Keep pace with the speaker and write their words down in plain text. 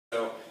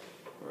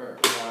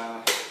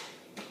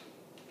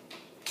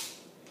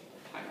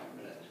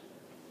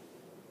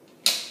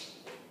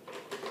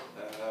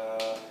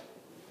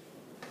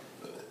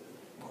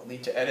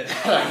need to edit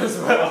that out as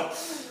well.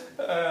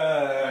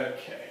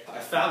 Okay, I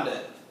found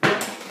it.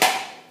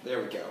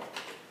 There we go.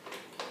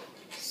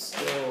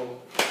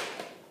 So,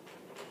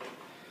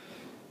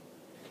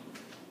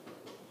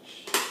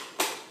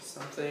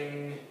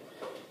 something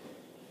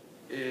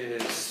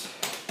is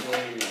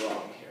going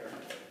wrong here.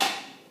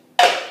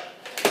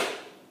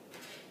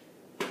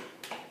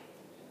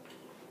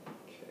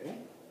 Okay,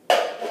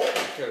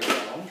 goes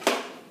wrong.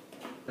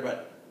 But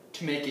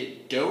to make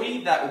it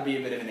doughy, that would be a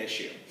bit of an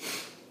issue.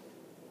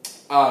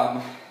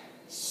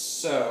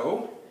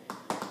 So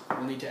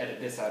we'll need to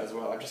edit this out as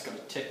well. I'm just going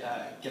to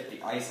get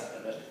the ice out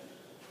of it.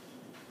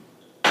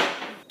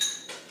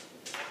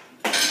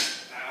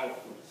 Ow.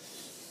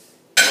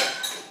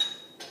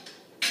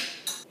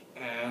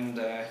 And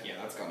yeah,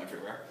 that's gone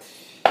everywhere.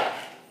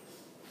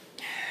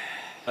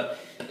 But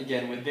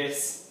again, with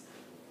this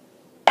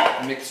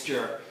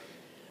mixture,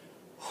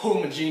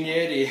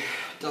 homogeneity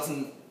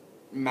doesn't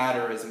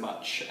matter as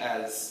much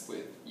as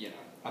with, you know,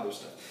 other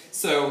stuff.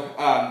 So,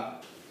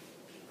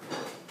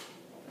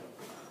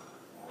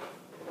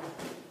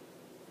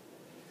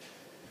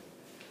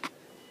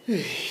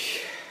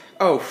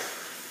 oh,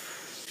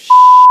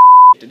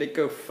 did it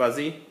go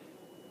fuzzy?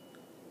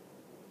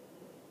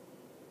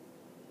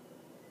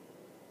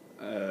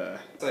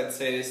 I'd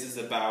say this is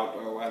about,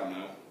 oh, I don't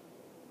know,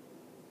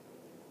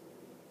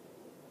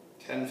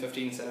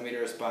 10-15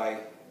 centimeters by,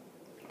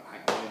 I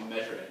can't even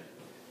measure it.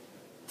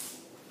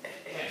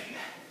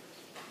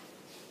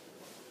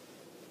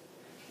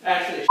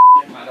 Actually,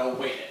 never mind, I'll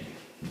weight it.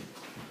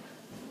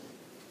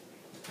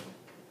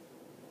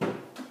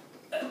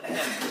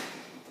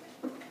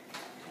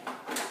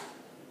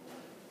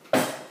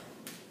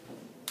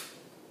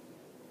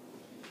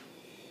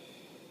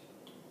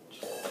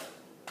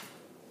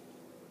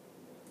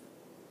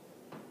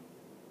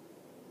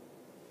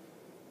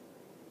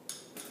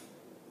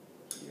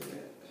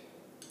 Unit,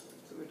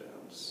 2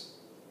 ounce.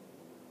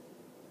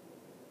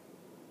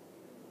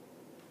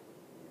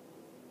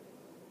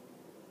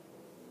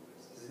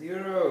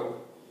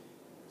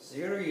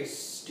 Zero, you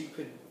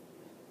stupid.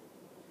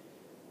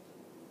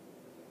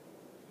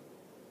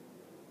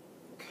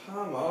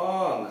 Come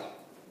on.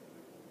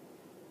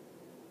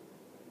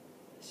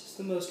 This is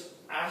the most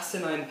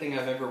asinine thing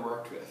I've ever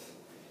worked with.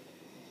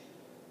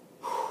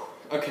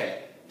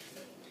 Okay.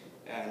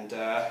 And,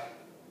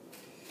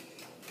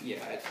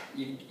 yeah,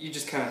 you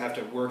just kind of have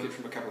to work it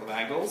from a couple of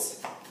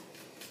angles.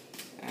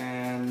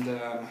 And,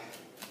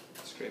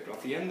 scrape it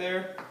off the end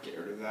there, get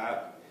rid of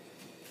that.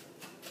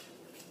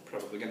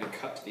 Probably going to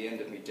cut to the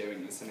end of me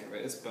doing this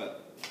anyways,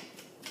 but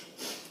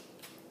it's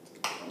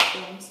good on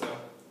film, so.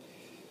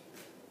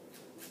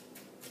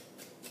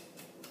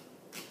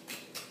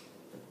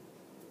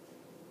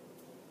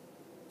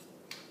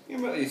 The thing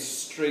about these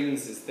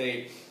strings is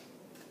they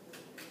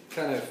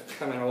kind of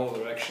come in all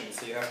directions,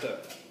 so you have to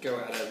go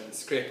at it and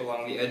scrape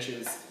along the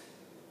edges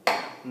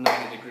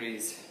 90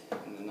 degrees,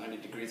 and then 90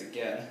 degrees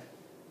again.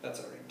 That's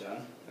already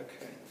done.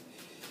 Okay.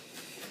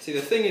 See,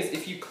 the thing is,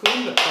 if you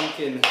clean the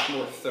pumpkin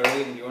more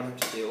thoroughly, then you won't have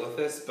to deal with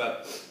this,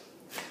 but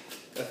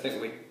I think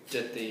we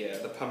did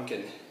the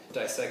pumpkin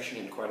dissection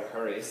in quite a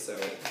hurry, so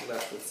we're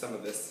left with some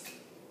of this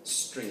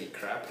stringy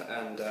crap,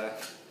 and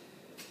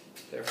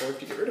therefore we have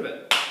to get rid of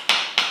it.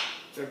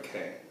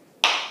 Okay.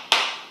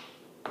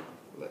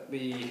 Let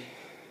me,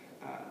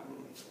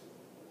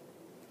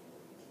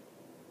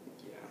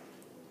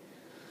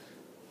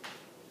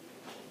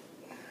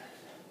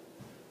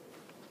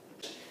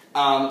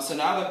 so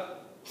now the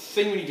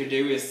thing we need to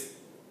do is,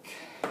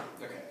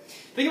 okay,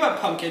 the thing about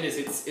pumpkin is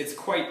it's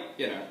quite,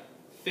 you know,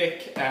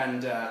 thick,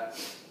 and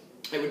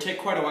it would take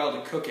quite a while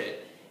to cook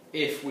it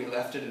if we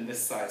left it in this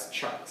size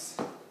chunks.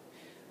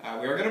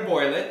 We are going to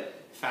boil it,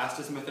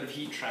 fastest method of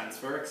heat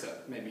transfer,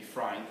 except maybe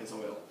frying, because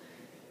oil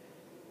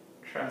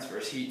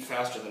transfers heat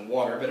faster than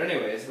water, but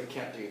anyways, we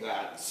can't do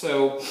that.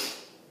 So,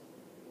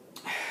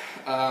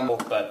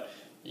 but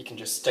you can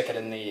just stick it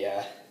in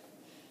the,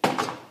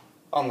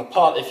 on the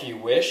pot if you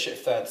wish,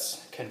 if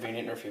that's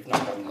convenient, or if you've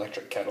not got an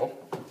electric kettle.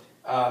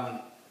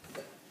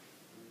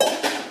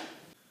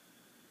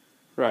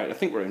 Right, I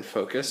think we're in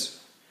focus.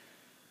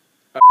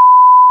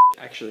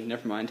 Actually,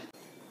 never mind.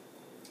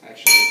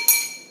 Actually,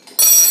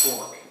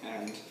 fork,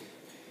 and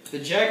the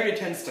jaggery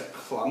tends to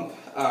clump.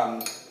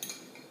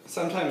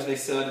 Sometimes they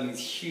sell it in these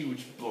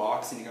huge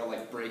blocks and you gotta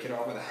like break it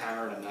off with a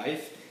hammer and a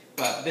knife,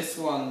 but this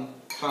one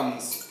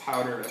comes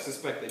powdered. I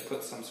suspect they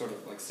put some sort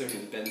of like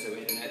sodium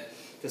benzoate in it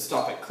to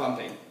stop it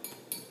clumping.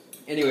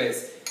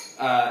 Anyways,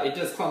 it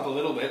does clump a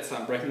little bit, so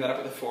I'm breaking that up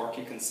with a fork.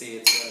 You can see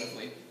it's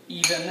relatively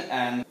even,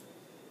 and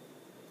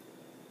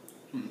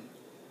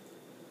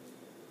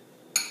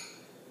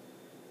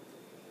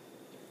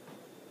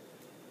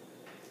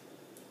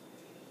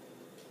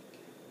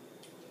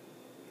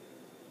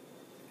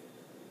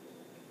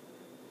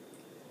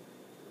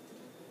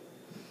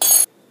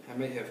I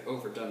may have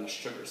overdone the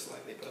sugar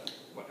slightly, but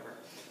whatever.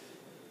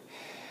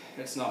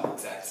 It's not an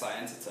exact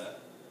science, it's a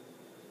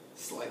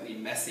slightly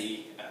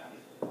messy,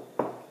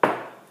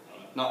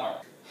 not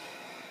art.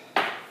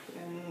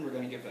 And we're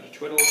going to give that a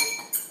twiddle.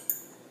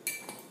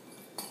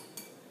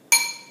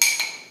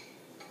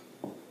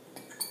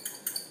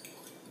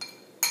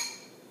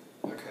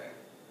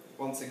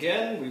 once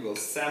again, we will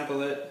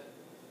sample it.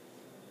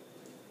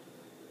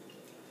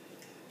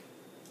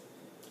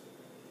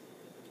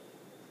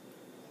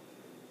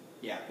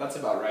 Yeah, that's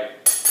about right.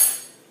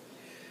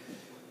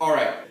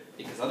 Alright,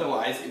 because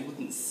otherwise it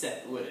wouldn't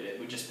set, would it? It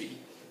would just be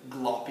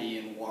gloppy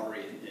and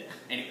watery and yeah.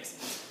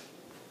 Anyways.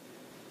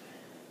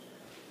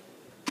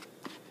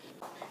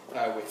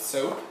 With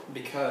soap,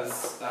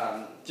 because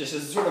just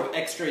as a sort of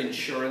extra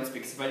insurance,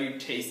 because if I do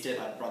taste it,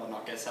 I'd rather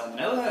not get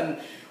salmonella, and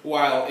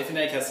while if an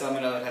egg has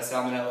salmonella, it has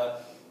salmonella,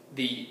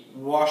 the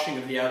washing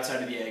of the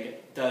outside of the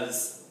egg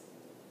does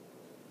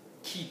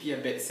keep you a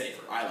bit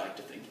safer, I like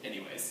to think,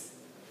 anyways.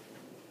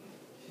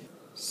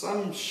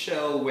 Some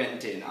shell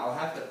went in. I'll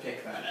have to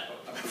pick that out,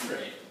 I'm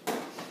afraid.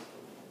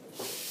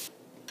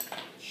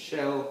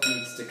 Shell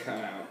needs to come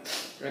out.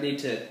 I need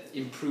to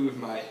improve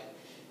my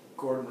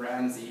Gordon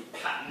Ramsay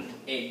patent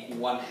egg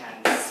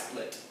one-hand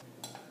split.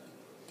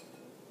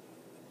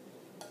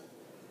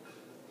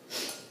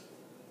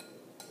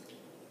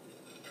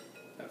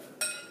 Oh, for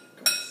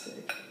God's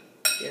sake.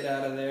 Get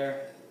out of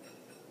there.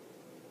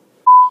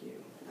 F you.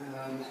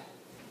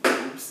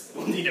 Oops,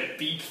 we'll need a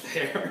beep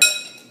there.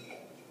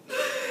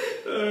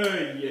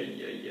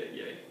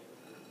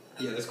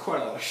 Yeah, there's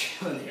quite a lot of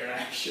shell in here,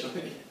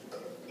 actually.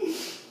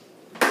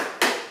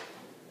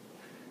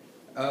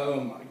 Oh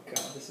my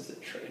god, this is a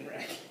train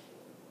wreck.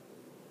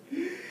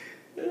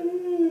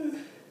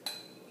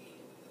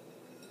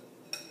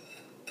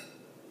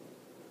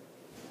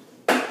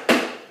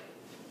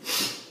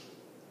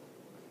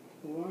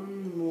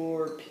 One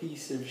more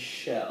piece of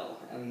shell,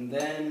 and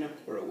then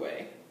we're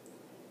away.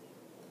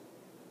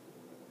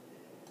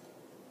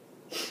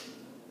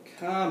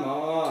 Come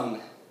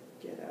on!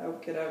 Get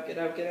out, get out, get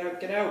out, get out,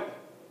 get out!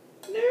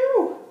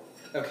 No!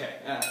 Okay,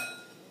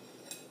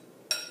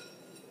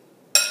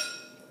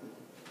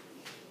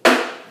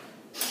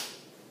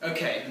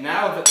 Okay,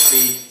 now that the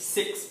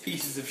 6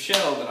 pieces of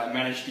shell that I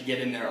managed to get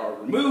in there are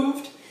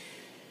removed,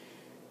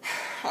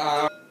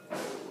 oh,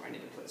 I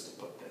need a place to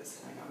put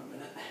this. Hang on a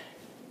minute.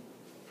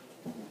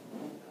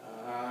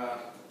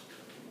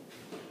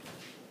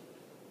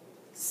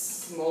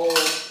 Small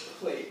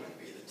plate might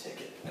be the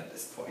ticket at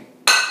this point.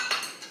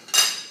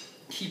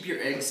 Keep your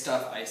egg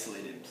stuff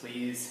isolated,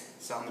 please.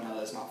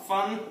 Salmonella is not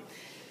fun.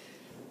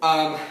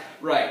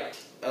 Right.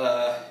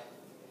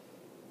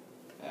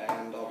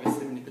 And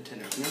obviously we need the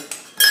tin opener.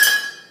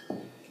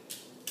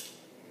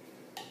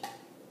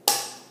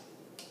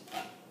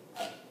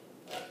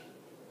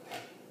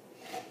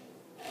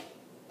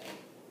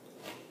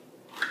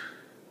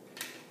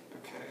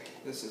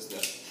 This is the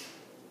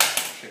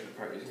favorite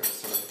part. You've got to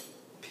sort of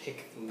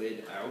pick the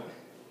lid out.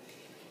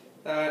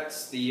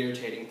 That's the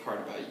irritating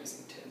part about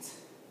using tins.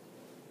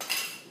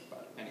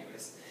 But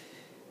anyways.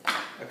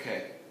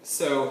 Okay,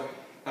 so,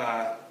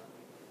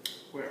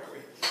 where are we?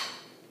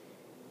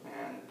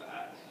 And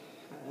that.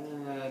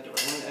 Do I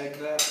want to egg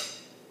that?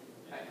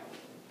 Hang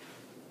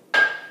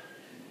on.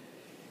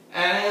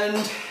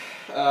 And,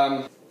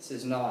 this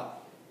is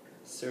not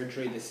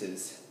surgery, this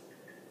is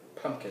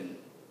pumpkin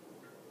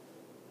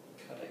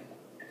cutting.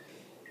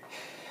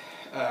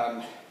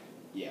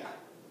 Yeah.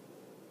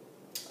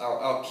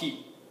 I'll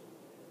keep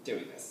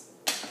doing this.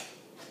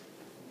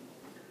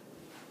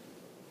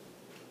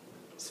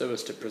 So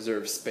as to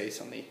preserve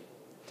space on the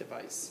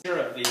device. Sure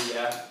of the,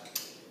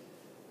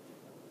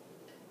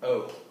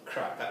 oh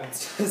crap, that one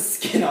still has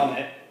skin on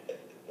it.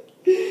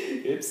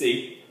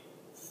 Oopsie.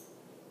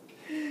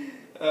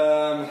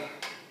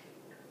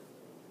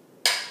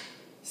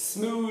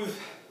 Smooth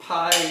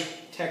pie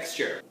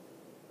texture.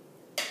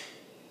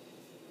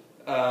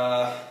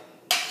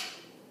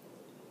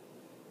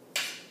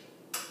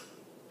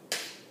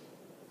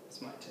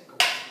 This might take a while.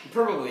 I'll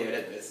probably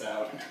edit this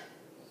out.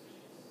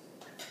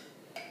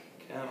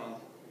 Come on.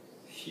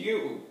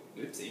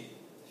 Oopsie.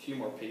 A few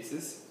more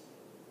pieces.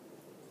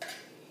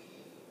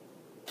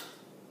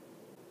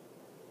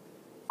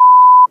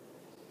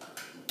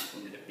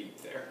 We'll need a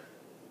beep there.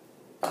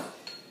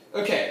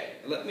 Okay,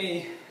 let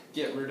me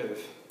get rid of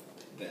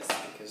this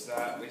because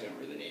that we don't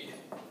really need.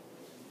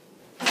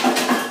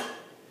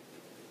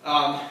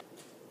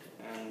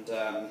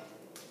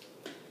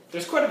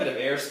 There's quite a bit of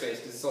airspace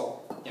because it's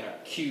all, you know,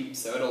 cube,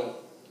 so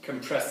it'll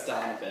compress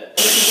down a bit.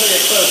 This is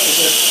really close because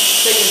the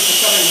thing is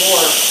becoming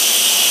more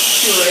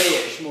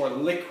puree-ish, more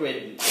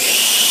liquid.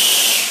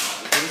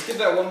 So just give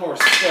that one more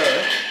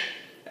stir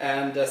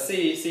and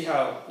see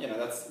how, you know,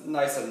 that's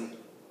nice and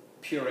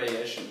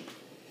puree-ish and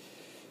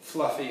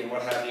fluffy and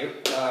what have you.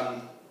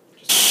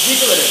 Just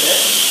jiggle it a bit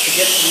to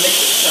get the mix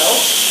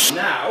itself.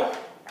 Now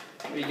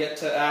we get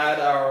to add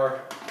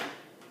our,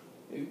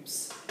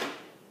 oops.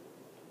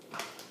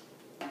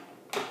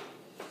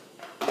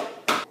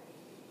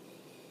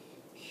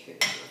 Okay,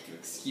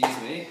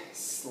 excuse me,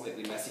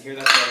 slightly messy here.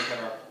 That's why we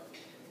have our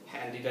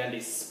handy dandy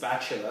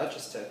spatula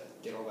just to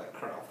get all that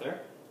crud off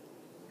there.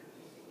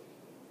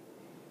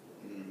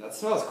 That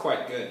smells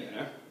quite good, you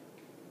know.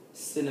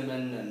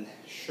 Cinnamon and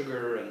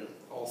sugar and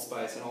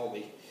allspice and all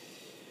the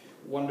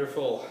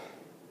wonderful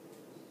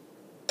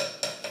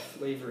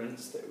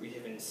flavorants that we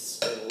have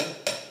instilled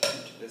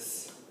into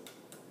this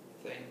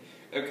thing.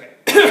 Okay.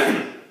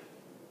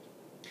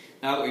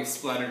 Now that we've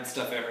splattered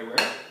stuff everywhere,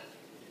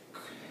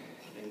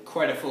 and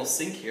quite a full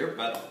sink here,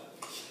 but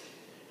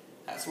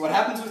that's what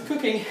happens with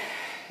cooking.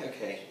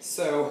 Okay,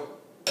 so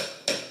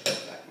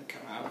that can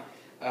come out.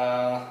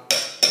 That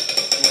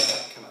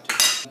can come out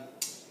too.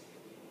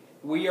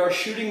 We are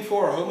shooting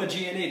for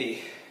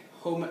homogeneity,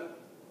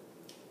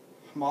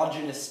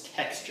 homogeneous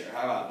texture.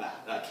 How about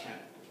that? I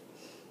can't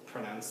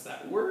pronounce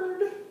that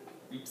word.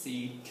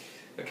 Oopsie.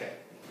 Okay.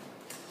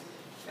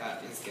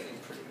 That is getting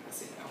pretty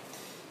messy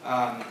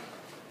now.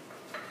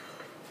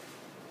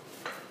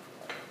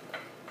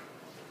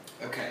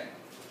 Okay.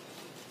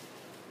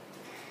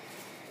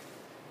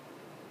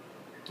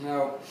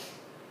 Now,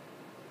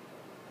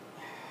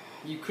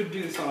 you could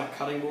do this on a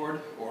cutting board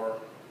or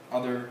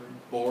other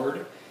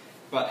board,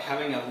 but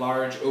having a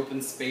large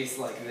open space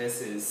like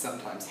this is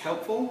sometimes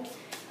helpful,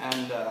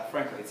 and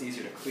frankly it's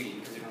easier to clean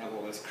because you don't have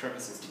all those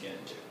crevices to get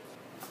into.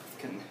 You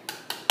can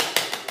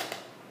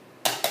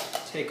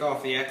take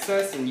off the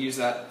excess and use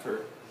that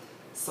for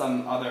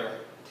some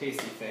other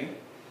tasty thing.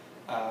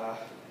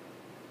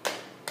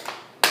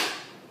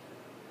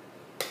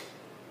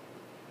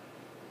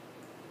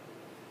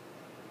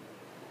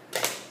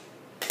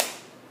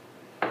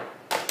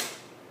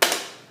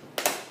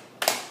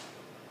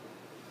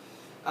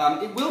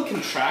 It will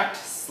contract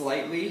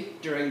slightly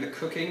during the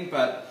cooking,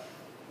 but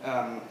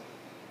yeah,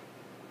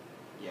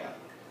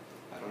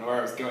 I don't know where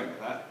I was going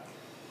with that.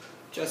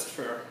 Just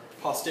for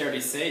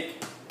posterity's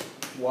sake,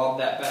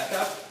 wad that back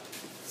up,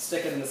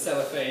 stick it in the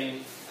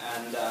cellophane,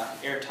 and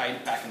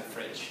airtight back in the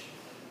fridge.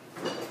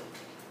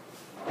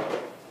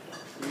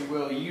 We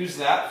will use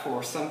that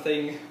for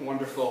something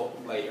wonderful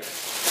later.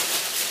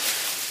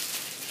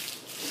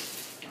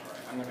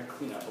 Alright, I'm going to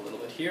clean up a little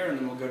bit here, and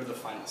then we'll go to the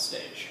final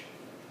stage.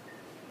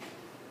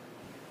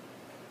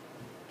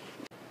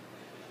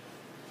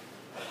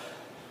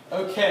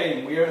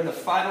 Okay, we are in the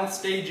final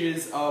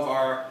stages of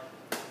our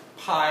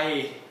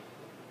pie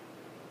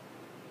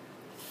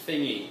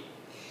thingy.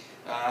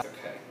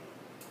 Okay.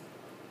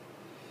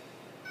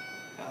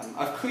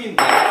 I've cleaned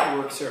the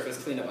work surface,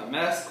 cleaned up my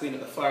mess, cleaned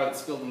up the flour that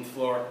spilled on the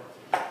floor.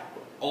 We're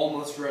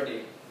almost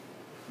ready.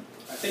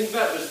 I think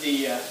that was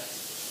the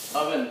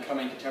oven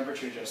coming to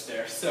temperature just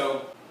there.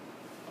 So,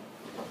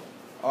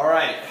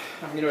 alright,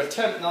 I'm going to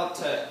attempt not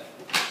to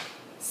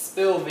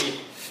spill the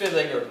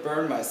filling or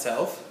burn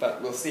myself,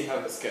 but we'll see how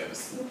this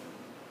goes.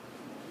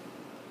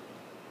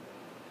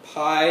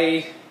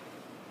 Pie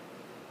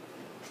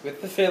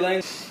with the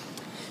filling.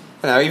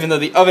 Now, even though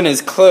the oven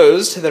is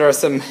closed, there are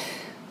some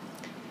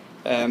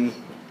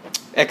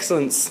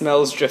excellent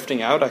smells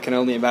drifting out. I can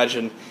only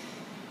imagine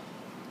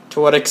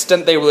to what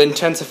extent they will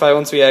intensify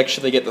once we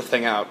actually get the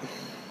thing out.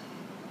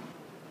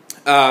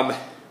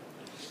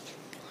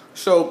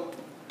 So,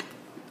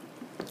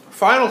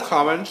 final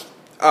comment.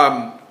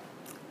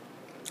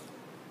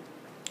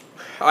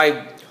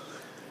 I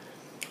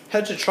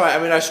had to try,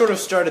 I sort of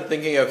started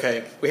thinking,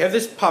 okay, we have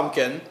this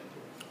pumpkin,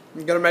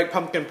 I'm going to make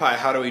pumpkin pie,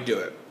 how do we do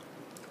it?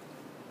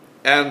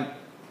 And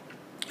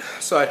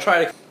so I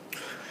tried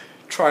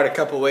a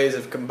couple ways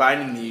of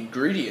combining the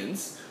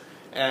ingredients,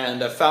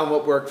 and I found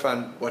what worked,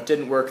 found what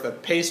didn't work. The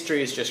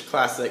pastry is just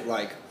classic,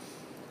 like,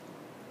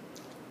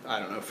 I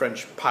don't know,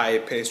 French pie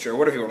pastry, or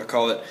whatever you want to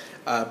call it,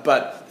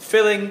 but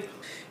filling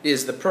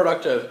is the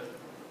product of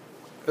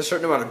a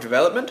certain amount of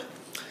development.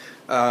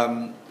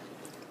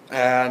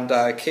 And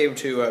I came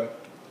to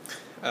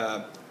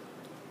a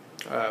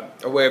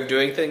way of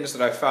doing things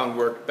that I found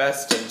worked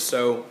best, and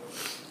so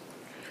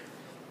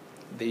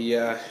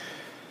this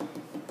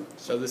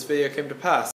video came to pass.